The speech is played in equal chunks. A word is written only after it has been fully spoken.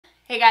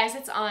Hey guys,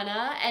 it's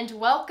Anna and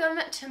welcome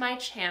to my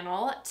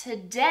channel.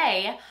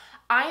 Today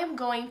I am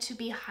going to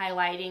be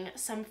highlighting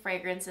some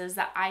fragrances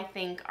that I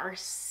think are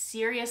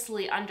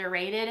seriously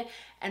underrated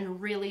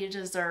and really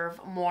deserve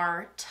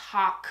more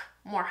talk,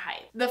 more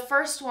hype. The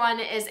first one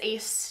is a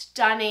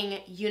stunning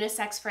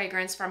unisex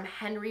fragrance from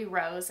Henry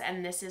Rose,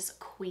 and this is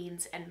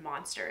Queens and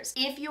Monsters.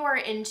 If you are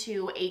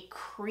into a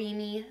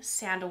creamy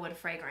sandalwood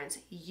fragrance,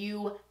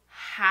 you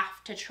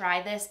have to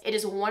try this. It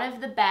is one of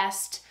the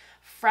best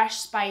fresh,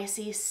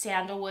 spicy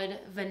sandalwood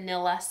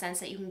vanilla scents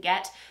that you can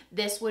get.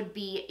 This would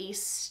be a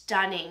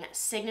stunning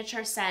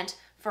signature scent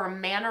for a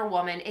man or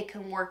woman. It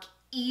can work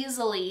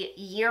easily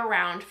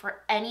year-round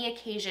for any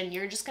occasion.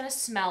 You're just gonna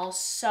smell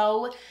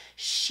so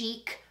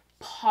chic,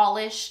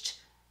 polished,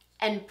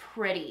 and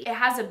pretty. It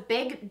has a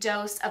big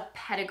dose of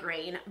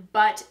petitgrain,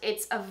 but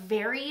it's a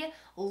very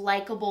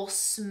likable,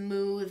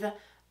 smooth,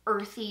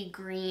 earthy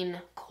green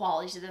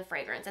quality to the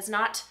fragrance. It's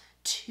not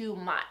too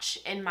much,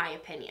 in my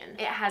opinion.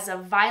 It has a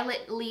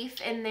violet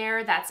leaf in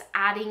there that's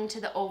adding to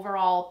the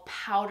overall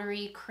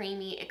powdery,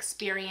 creamy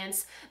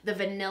experience. The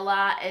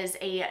vanilla is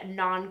a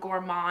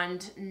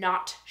non-gourmand,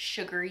 not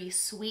sugary,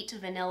 sweet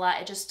vanilla.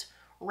 It just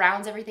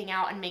rounds everything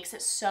out and makes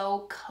it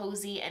so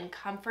cozy and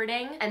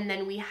comforting. And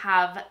then we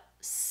have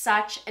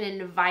such an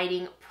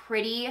inviting,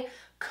 pretty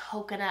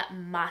coconut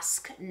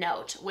musk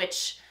note,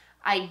 which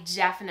I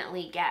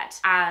definitely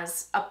get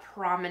as a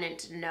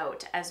prominent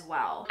note as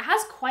well. It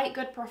has quite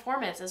good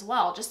performance as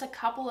well. Just a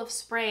couple of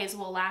sprays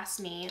will last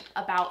me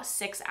about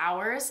 6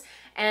 hours,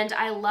 and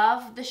I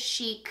love the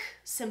chic,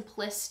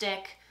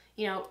 simplistic,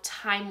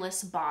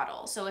 timeless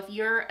bottle. So if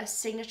you're a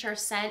signature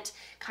scent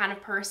kind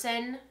of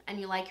person and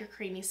you like your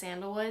creamy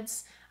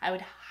sandalwoods, I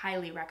would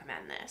highly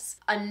recommend this.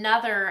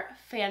 Another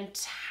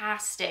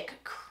fantastic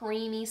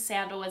creamy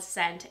sandalwood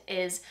scent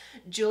is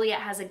Juliette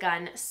Has a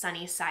Gun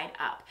Sunny Side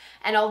Up.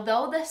 And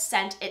although the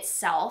scent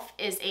itself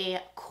is a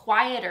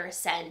quieter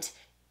scent,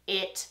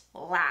 it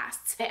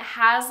lasts. It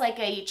has like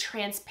a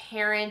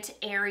transparent,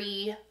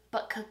 airy,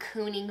 but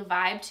cocooning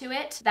vibe to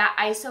it. That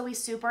isoe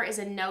super is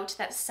a note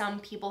that some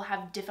people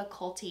have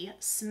difficulty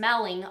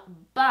smelling,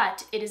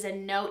 but it is a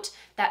note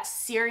that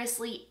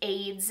seriously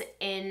aids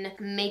in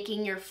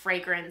making your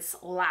fragrance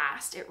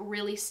last. It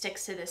really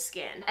sticks to the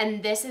skin.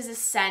 And this is a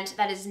scent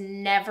that is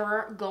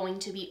never going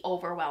to be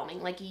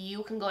overwhelming. Like,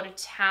 you can go to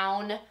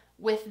town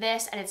with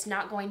this and it's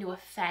not going to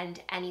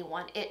offend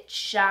anyone. It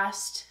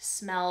just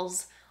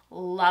smells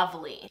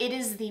lovely. It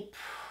is the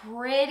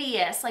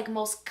prettiest, like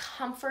most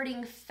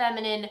comforting,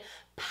 feminine,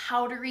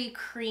 powdery,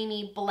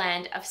 creamy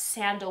blend of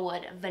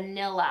sandalwood,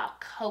 vanilla,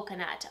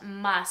 coconut,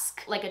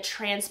 musk, like a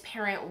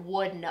transparent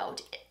wood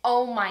note.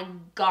 Oh my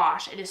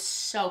gosh, it is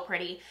so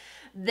pretty.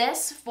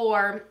 This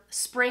for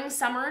spring,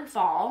 summer, and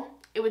fall.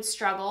 It would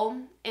struggle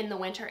in the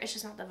winter. It's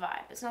just not the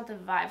vibe. It's not the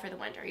vibe for the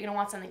winter. You're gonna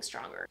want something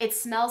stronger. It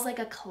smells like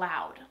a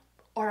cloud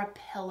or a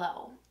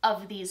pillow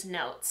of these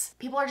notes.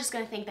 People are just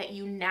gonna think that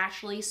you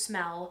naturally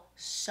smell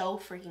so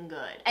freaking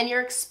good. And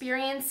you're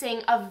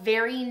experiencing a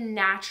very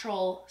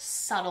natural,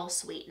 subtle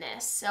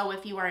sweetness. So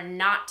if you are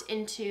not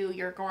into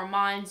your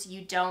gourmands,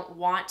 you don't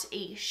want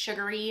a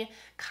sugary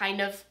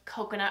kind of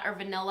coconut or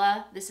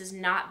vanilla, this is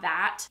not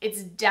that.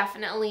 It's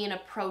definitely an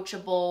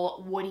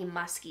approachable, woody,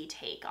 musky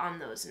take on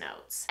those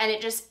notes. And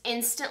it just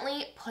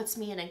instantly puts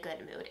me in a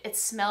good mood. It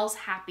smells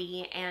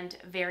happy and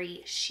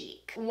very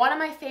chic. One of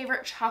my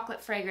favorite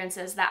chocolate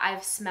fragrances that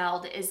I've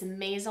smelled is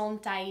Maison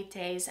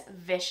Tahite's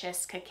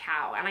Vicious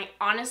Cacao. And I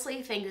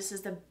honestly think this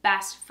is the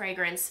best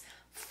fragrance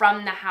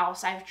from the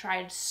house. I've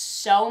tried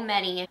so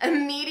many.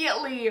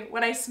 Immediately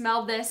when I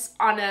smelled this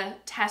on a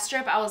test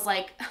strip, I was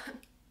like,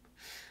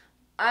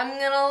 I'm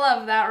gonna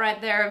love that right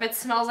there if it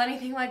smells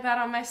anything like that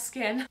on my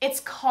skin.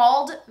 It's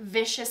called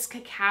Vicious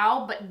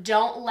Cacao, but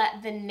don't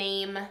let the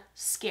name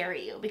scare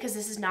you because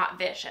this is not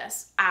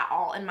vicious at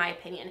all, in my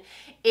opinion.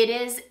 It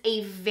is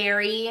a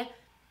very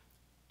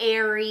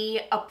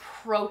airy,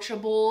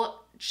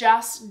 approachable,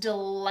 just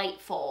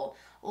delightful,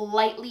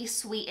 lightly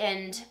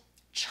sweetened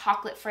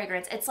chocolate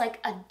fragrance. It's like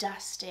a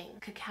dusting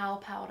cacao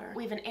powder.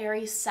 We have an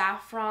airy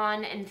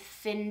saffron and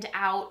thinned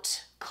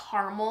out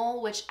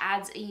caramel, which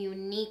adds a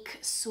unique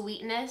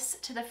sweetness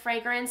to the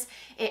fragrance.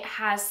 It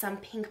has some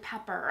pink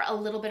pepper, a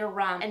little bit of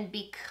rum, and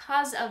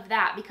because of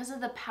that, because of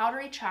the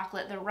powdery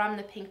chocolate, the rum,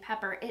 the pink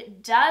pepper,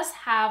 it does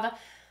have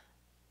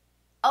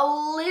a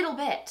little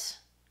bit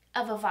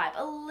of a vibe,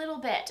 a little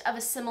bit of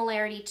a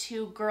similarity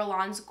to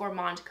Guerlain's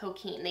Gourmand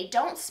Coquine. They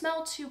don't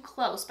smell too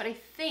close, but I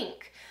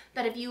think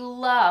that if you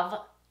love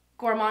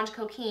Gourmand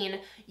Coquine,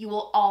 you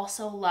will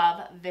also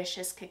love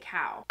Vicious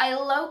Cacao. I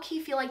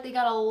low-key feel like they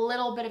got a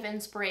little bit of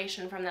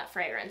inspiration from that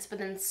fragrance, but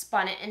then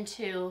spun it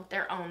into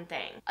their own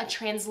thing. A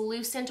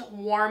translucent,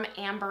 warm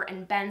amber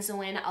and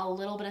benzoin, a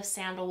little bit of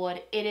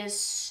sandalwood. It is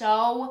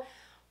so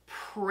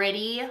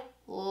pretty,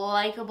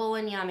 likable,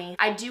 and yummy.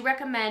 I do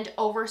recommend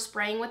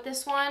overspraying with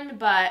this one,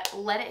 but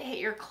let it hit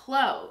your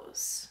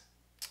clothes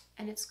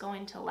and it's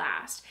going to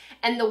last.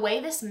 And the way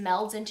this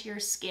melds into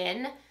your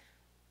skin,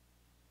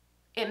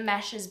 it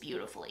meshes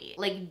beautifully.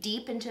 Like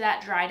deep into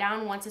that dry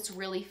down, once it's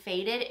really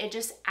faded, it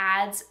just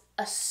adds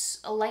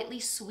a lightly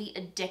sweet,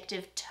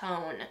 addictive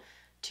tone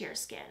to your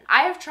skin.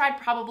 I have tried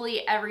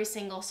probably every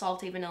single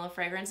salty vanilla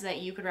fragrance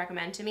that you could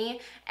recommend to me,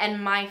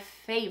 and my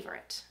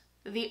favorite,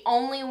 the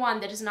only one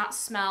that does not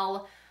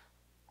smell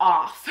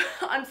off,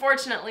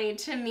 unfortunately,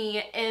 to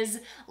me,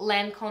 is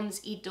Lancome's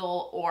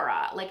Idole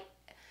Aura. Like,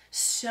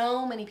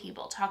 so many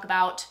people talk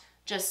about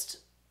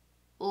just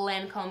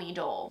Lancome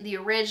Idole. The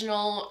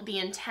original, the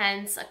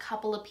intense, a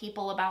couple of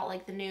people about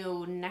like the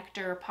new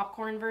Nectar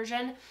popcorn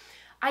version.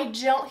 I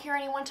don't hear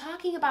anyone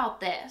talking about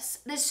this.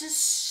 This is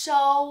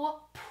so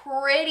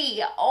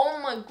pretty. Oh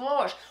my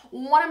gosh.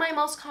 One of my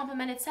most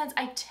complimented scents,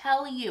 I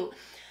tell you.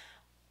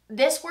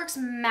 This works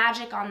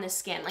magic on the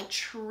skin. Like,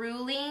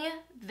 truly,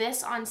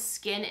 this on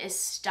skin is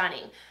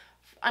stunning.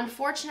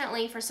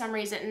 Unfortunately, for some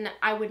reason,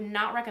 I would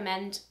not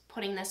recommend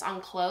putting this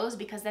on clothes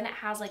because then it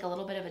has like a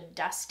little bit of a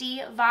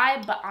dusty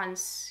vibe, but on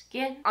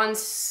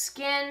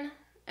skin,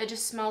 it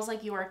just smells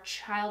like you are a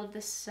child of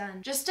the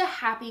sun. Just a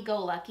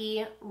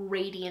happy-go-lucky,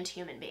 radiant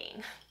human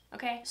being.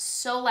 Okay?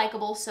 So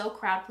likable, so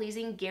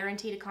crowd-pleasing,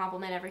 guaranteed to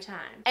compliment every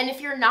time. And if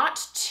you're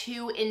not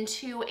too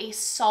into a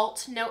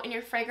salt note in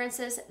your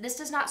fragrances, this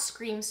does not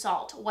scream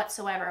salt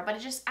whatsoever, but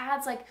it just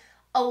adds like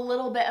a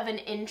little bit of an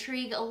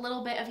intrigue, a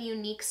little bit of a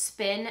unique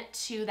spin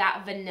to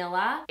that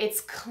vanilla. It's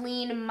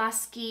clean,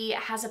 musky, it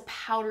has a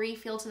powdery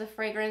feel to the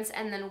fragrance,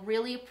 and then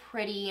really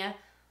pretty,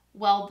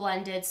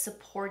 well-blended,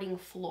 supporting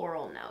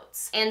floral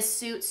notes, and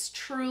suits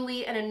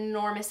truly an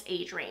enormous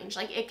age range.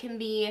 Like, it can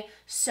be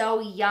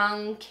so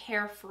young,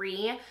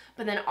 carefree,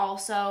 but then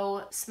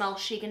also smell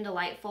chic and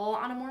delightful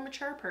on a more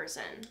mature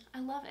person.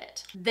 I love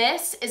it.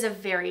 This is a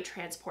very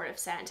transportive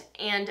scent,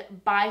 and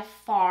by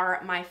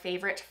far my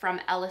favorite from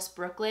Ellis,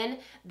 Brooklyn.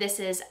 This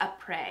is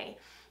Apres.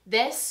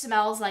 This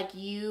smells like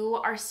you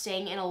are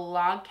staying in a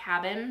log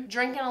cabin,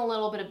 drinking a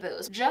little bit of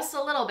booze. Just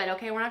a little bit,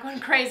 okay? We're not going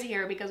crazy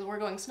here because we're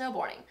going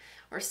snowboarding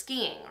or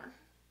skiing or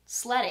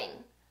sledding,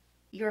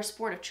 your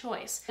sport of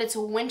choice. It's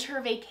a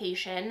winter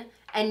vacation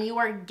and you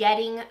are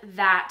getting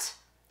that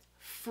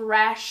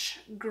fresh,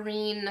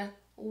 green,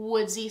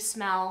 woodsy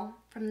smell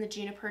from the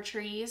juniper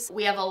trees.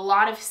 We have a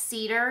lot of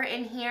cedar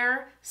in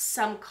here,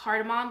 some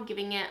cardamom,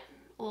 giving it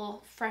a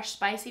little fresh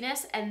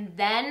spiciness, and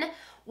then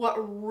what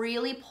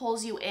really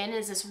pulls you in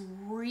is this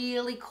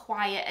really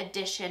quiet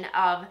addition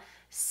of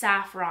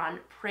saffron,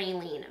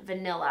 praline,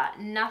 vanilla.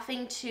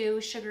 Nothing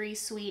too sugary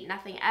sweet,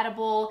 nothing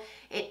edible.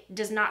 It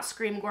does not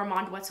scream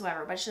gourmand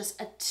whatsoever, but it's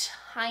just a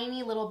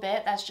tiny little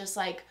bit that's just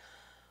like,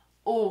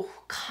 oh,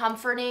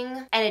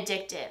 comforting and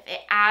addictive.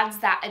 It adds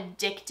that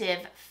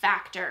addictive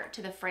factor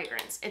to the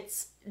fragrance.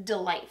 It's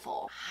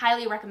delightful.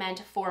 Highly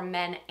recommend for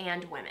men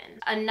and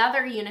women.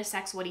 Another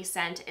unisex woody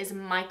scent is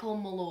Michael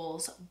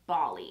Malul's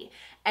Bali.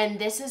 And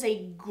this is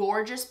a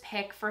gorgeous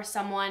pick for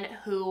someone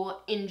who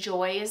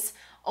enjoys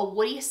a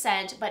woody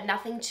scent, but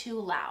nothing too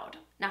loud,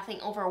 nothing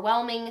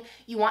overwhelming.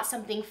 You want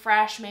something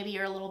fresh, maybe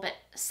you're a little bit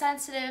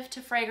sensitive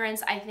to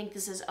fragrance. I think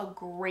this is a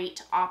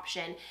great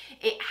option.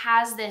 It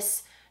has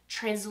this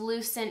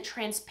translucent,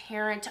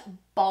 transparent,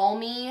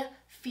 balmy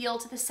feel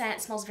to the scent.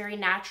 It smells very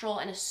natural,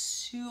 and a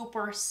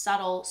super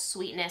subtle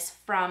sweetness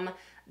from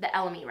the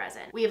elemi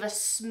resin. We have a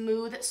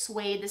smooth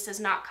suede. This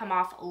does not come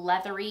off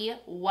leathery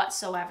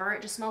whatsoever.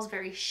 It just smells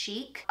very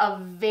chic. A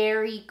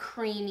very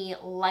creamy,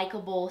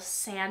 likable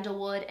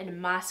sandalwood and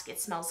musk.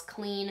 It smells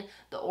clean.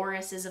 The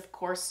orris is, of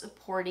course,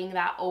 supporting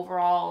that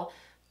overall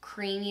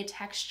creamy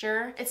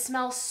texture. It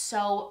smells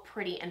so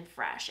pretty and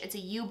fresh. It's a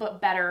you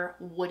but better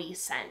woody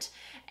scent,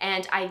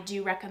 and I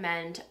do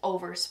recommend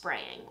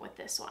overspraying with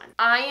this one.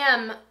 I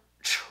am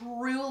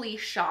truly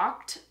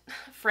shocked,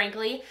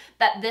 frankly,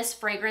 that this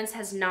fragrance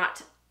has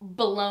not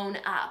blown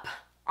up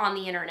on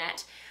the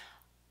internet,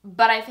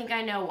 but I think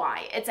I know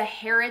why. It's a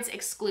Harrods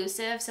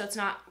exclusive, so it's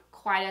not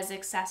quite as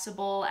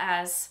accessible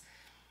as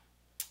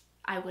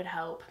I would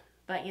hope,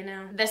 but you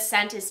know. The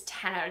scent is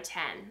 10 out of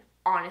 10,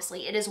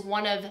 honestly. It is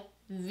one of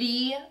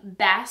the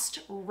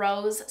best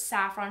rose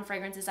saffron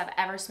fragrances I've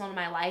ever smelled in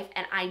my life,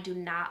 and I do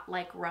not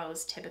like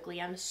rose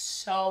typically. I'm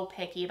so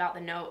picky about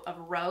the note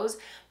of rose,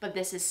 but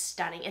this is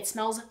stunning. It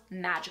smells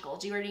magical.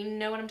 Do you already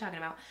know what I'm talking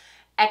about?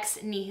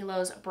 Ex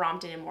Nihilo's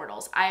Brompton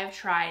Immortals. I have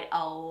tried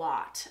a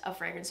lot of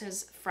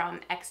fragrances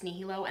from Ex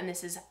Nihilo, and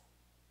this is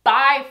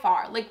by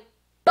far, like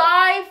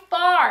by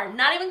far,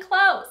 not even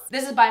close.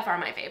 This is by far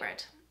my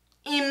favorite.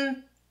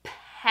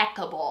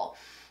 Impeccable.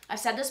 I've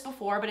said this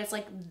before, but it's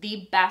like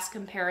the best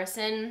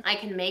comparison I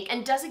can make.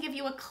 And does it give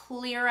you a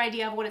clear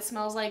idea of what it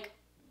smells like?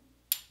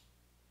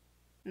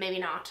 Maybe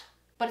not.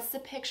 But it's the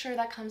picture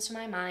that comes to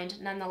my mind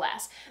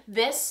nonetheless.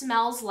 This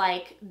smells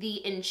like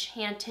the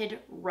enchanted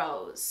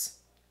rose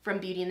from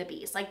Beauty and the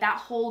Beast. Like that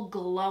whole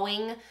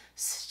glowing,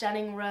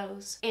 stunning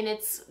rose in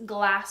its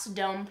glass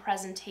dome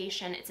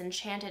presentation. It's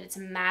enchanted, it's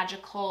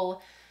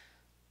magical.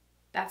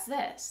 That's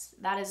this.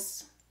 That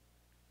is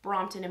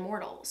Brompton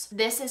Immortals.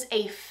 This is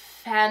a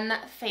femme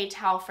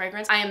fatale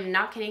fragrance. I am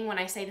not kidding when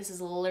I say this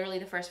is literally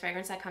the first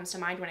fragrance that comes to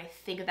mind when I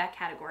think of that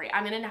category.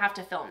 I'm gonna have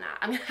to film that.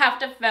 I'm gonna have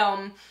to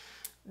film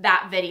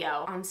that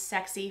video on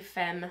sexy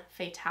femme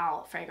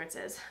fatale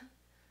fragrances.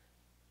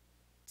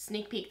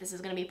 sneak peek, this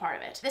is gonna be part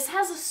of it. This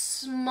has a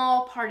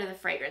small part of the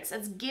fragrance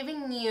that's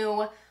giving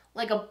you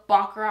like a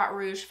Baccarat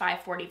Rouge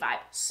 540 vibe.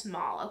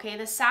 Small, okay?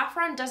 The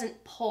saffron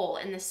doesn't pull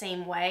in the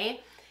same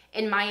way,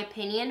 in my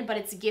opinion, but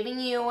it's giving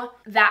you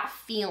that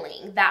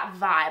feeling, that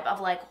vibe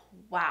of like,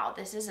 wow,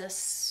 this is a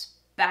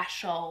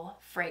special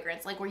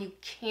fragrance, like where you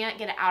can't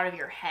get it out of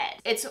your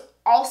head. It's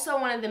also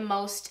one of the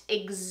most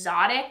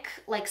exotic,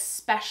 like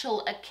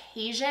special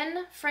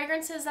occasion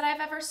fragrances that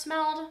I've ever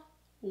smelled.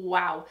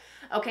 Wow.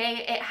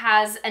 Okay, it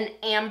has an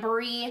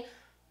ambery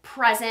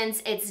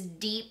presence. It's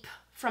deep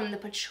from the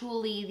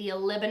patchouli, the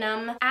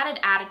olibanum, added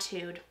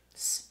attitude,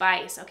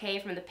 spice, okay,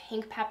 from the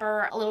pink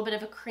pepper, a little bit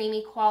of a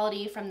creamy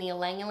quality from the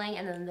ylang-ylang,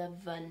 and then the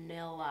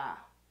vanilla.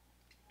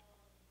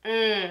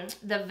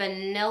 The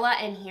vanilla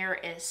in here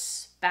is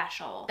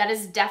special. That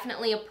is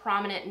definitely a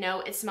prominent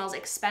note. It smells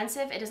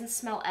expensive. It doesn't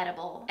smell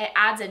edible. It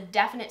adds a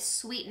definite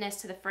sweetness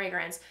to the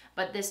fragrance,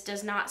 but this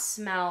does not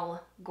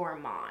smell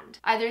gourmand.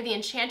 Either the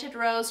Enchanted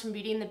Rose from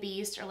Beauty and the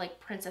Beast or like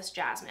Princess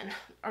Jasmine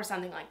or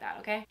something like that,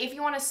 okay? If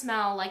you want to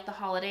smell like the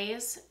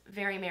holidays,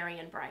 very merry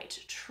and bright.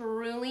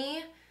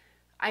 Truly,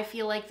 I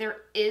feel like there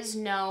is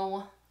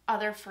no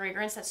other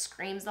fragrance that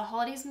screams the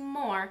holidays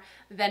more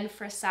than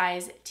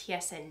Frassai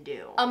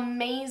Teisenddu.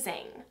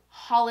 Amazing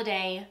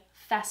holiday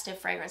festive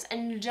fragrance.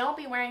 And don't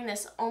be wearing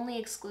this only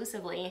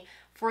exclusively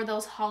for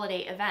those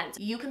holiday events.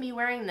 You can be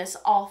wearing this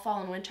all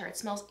fall and winter. It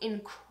smells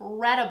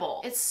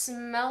incredible. It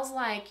smells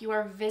like you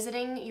are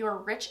visiting your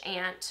rich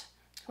aunt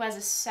who has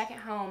a second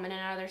home in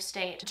another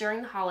state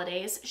during the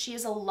holidays. She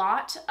has a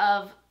lot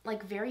of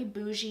like very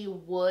bougie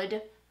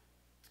wood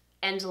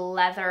and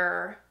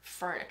leather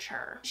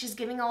furniture. She's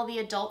giving all the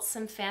adults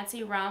some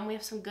fancy rum. We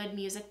have some good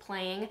music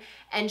playing,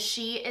 and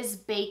she is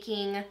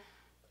baking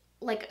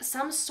like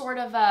some sort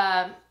of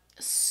a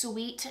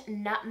sweet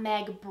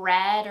nutmeg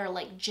bread or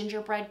like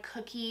gingerbread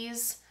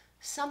cookies,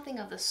 something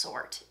of the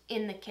sort,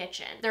 in the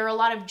kitchen. There are a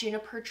lot of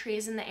juniper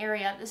trees in the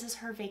area. This is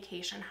her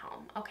vacation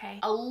home, okay?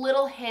 A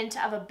little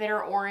hint of a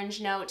bitter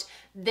orange note.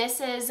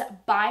 This is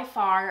by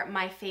far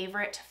my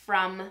favorite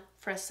from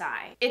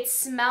Frassai. It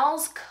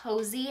smells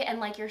cozy and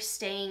like you're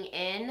staying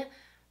in,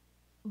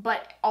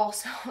 but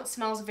also it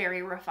smells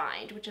very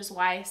refined, which is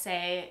why I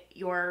say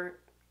your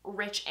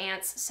rich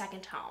aunt's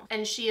second home.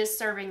 And she is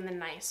serving the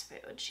nice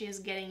food. She is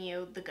getting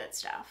you the good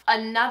stuff.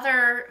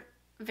 Another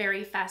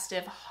very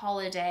festive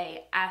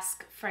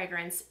holiday-esque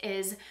fragrance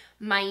is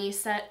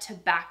Maissa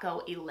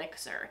Tobacco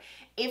Elixir.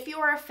 If you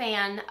are a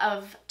fan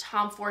of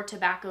Tom Ford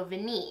Tobacco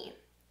Vanille,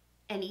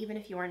 and even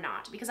if you are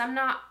not, because I'm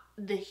not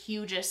the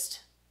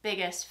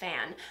biggest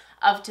fan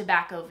of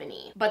Tobacco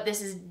Vanille, but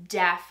this is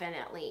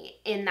definitely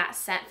in that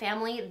scent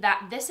family.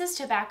 That this is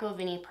Tobacco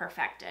Vanille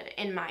perfected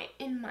in my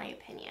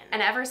opinion.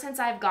 And ever since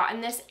I've gotten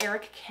this,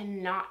 Eric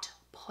cannot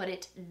put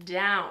it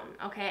down,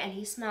 okay? And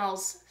he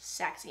smells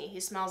sexy. He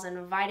smells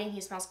inviting.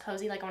 He smells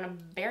cozy, like I want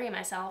to bury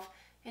myself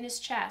in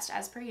his chest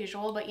as per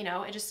usual, but you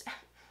know, it just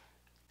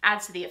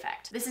adds to the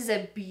effect. This is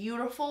a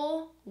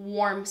beautiful,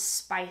 warm,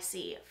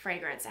 spicy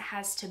fragrance. It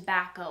has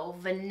tobacco,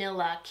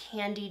 vanilla,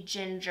 candied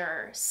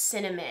ginger,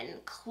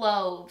 cinnamon,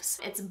 cloves.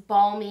 It's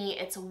balmy,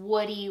 it's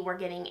woody, we're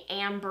getting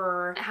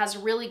amber. It has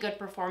really good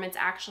performance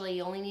actually.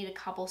 You only need a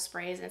couple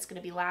sprays and it's gonna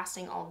be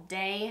lasting all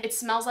day. It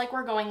smells like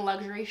we're going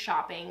luxury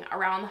shopping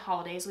around the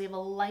holidays. We have a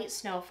light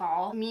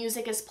snowfall.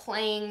 Music is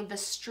playing, the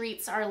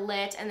streets are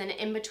lit, and then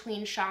in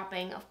between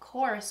shopping, of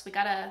course, we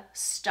gotta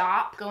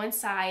stop, go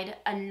inside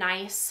a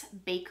nice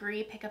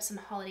bakery, pick up some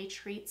holiday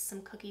treats,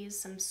 some cookies,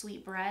 some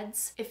sweet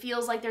breads. It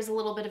feels like there's a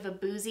little bit of a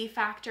boozy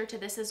factor to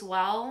this as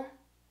well.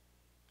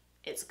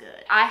 It's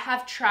good. I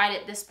have tried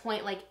at this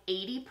point like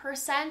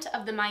 80%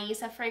 of the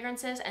Maissa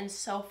fragrances, and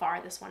so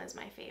far this one is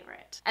my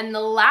favorite. And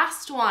the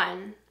last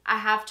one I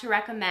have to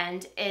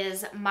recommend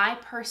is my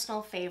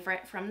personal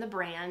favorite from the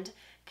brand,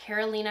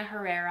 Carolina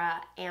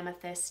Herrera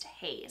Amethyst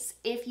Haze.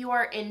 If you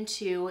are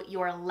into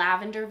your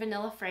lavender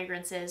vanilla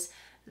fragrances,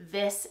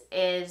 this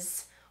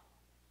is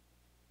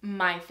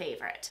my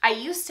favorite. I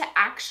used to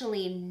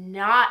actually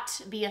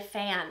not be a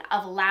fan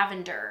of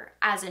lavender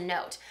as a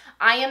note.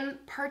 I am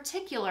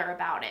particular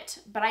about it,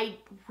 but I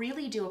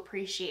really do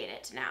appreciate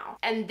it now.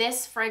 And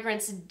this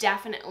fragrance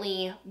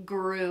definitely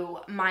grew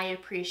my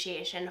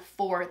appreciation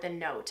for the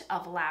note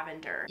of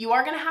lavender. You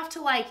are gonna have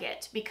to like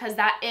it because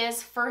that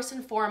is first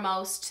and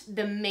foremost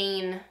the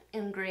main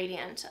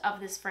ingredient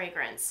of this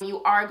fragrance.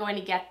 You are going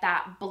to get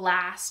that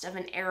blast of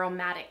an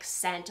aromatic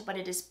scent, but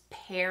it is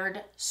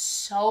paired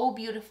so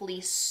beautifully,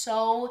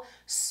 so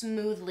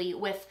smoothly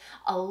with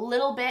a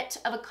little bit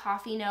of a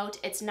coffee note.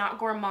 It's not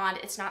gourmand,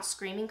 it's not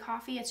screaming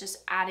coffee, it's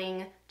just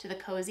adding to the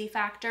cozy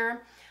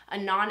factor. A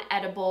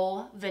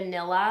non-edible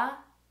vanilla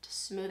to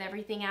smooth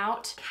everything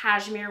out,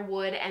 cashmere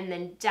wood, and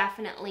then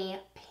definitely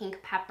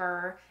pink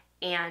pepper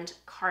and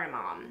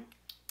cardamom,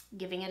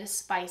 giving it a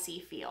spicy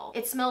feel.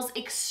 It smells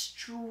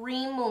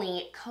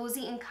extremely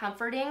cozy and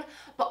comforting,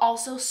 but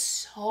also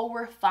so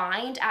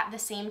refined at the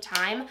same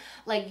time.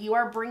 Like you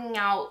are bringing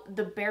out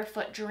the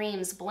Barefoot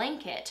Dreams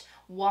blanket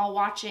while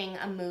watching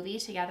a movie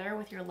together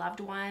with your loved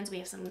ones. We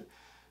have some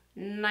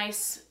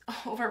nice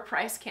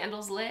overpriced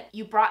candles lit.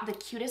 You brought the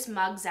cutest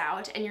mugs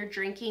out and you're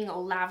drinking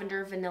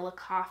lavender vanilla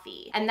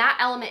coffee. And that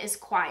element is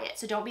quiet,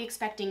 so don't be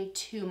expecting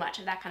too much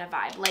of that kind of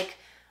vibe. Like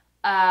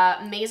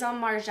Maison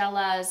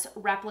Margiela's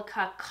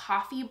replica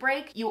coffee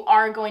break, you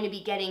are going to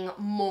be getting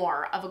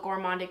more of a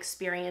gourmand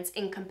experience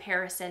in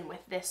comparison with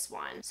this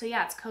one. So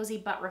yeah, it's cozy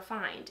but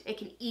refined. It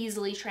can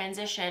easily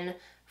transition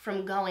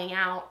from going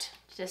out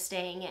to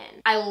staying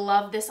in. I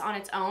love this on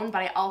its own,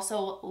 but I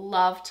also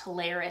love to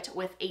layer it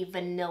with a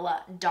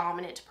vanilla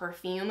dominant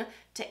perfume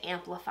to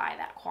amplify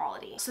that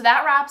quality. So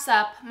that wraps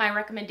up my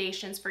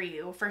recommendations for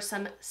you for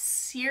some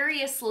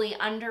seriously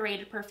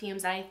underrated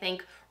perfumes that I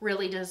think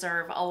really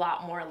deserve a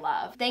lot more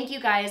love. Thank you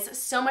guys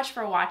so much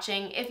for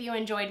watching. If you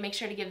enjoyed, make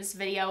sure to give this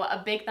video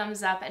a big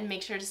thumbs up and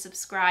make sure to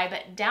subscribe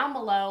down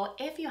below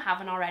if you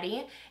haven't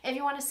already. If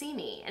you want to see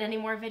me in any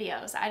more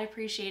videos, I'd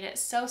appreciate it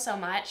so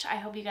much. I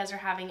hope you guys are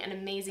having an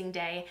amazing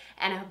day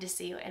and I hope to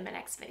see you in my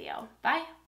next video. Bye!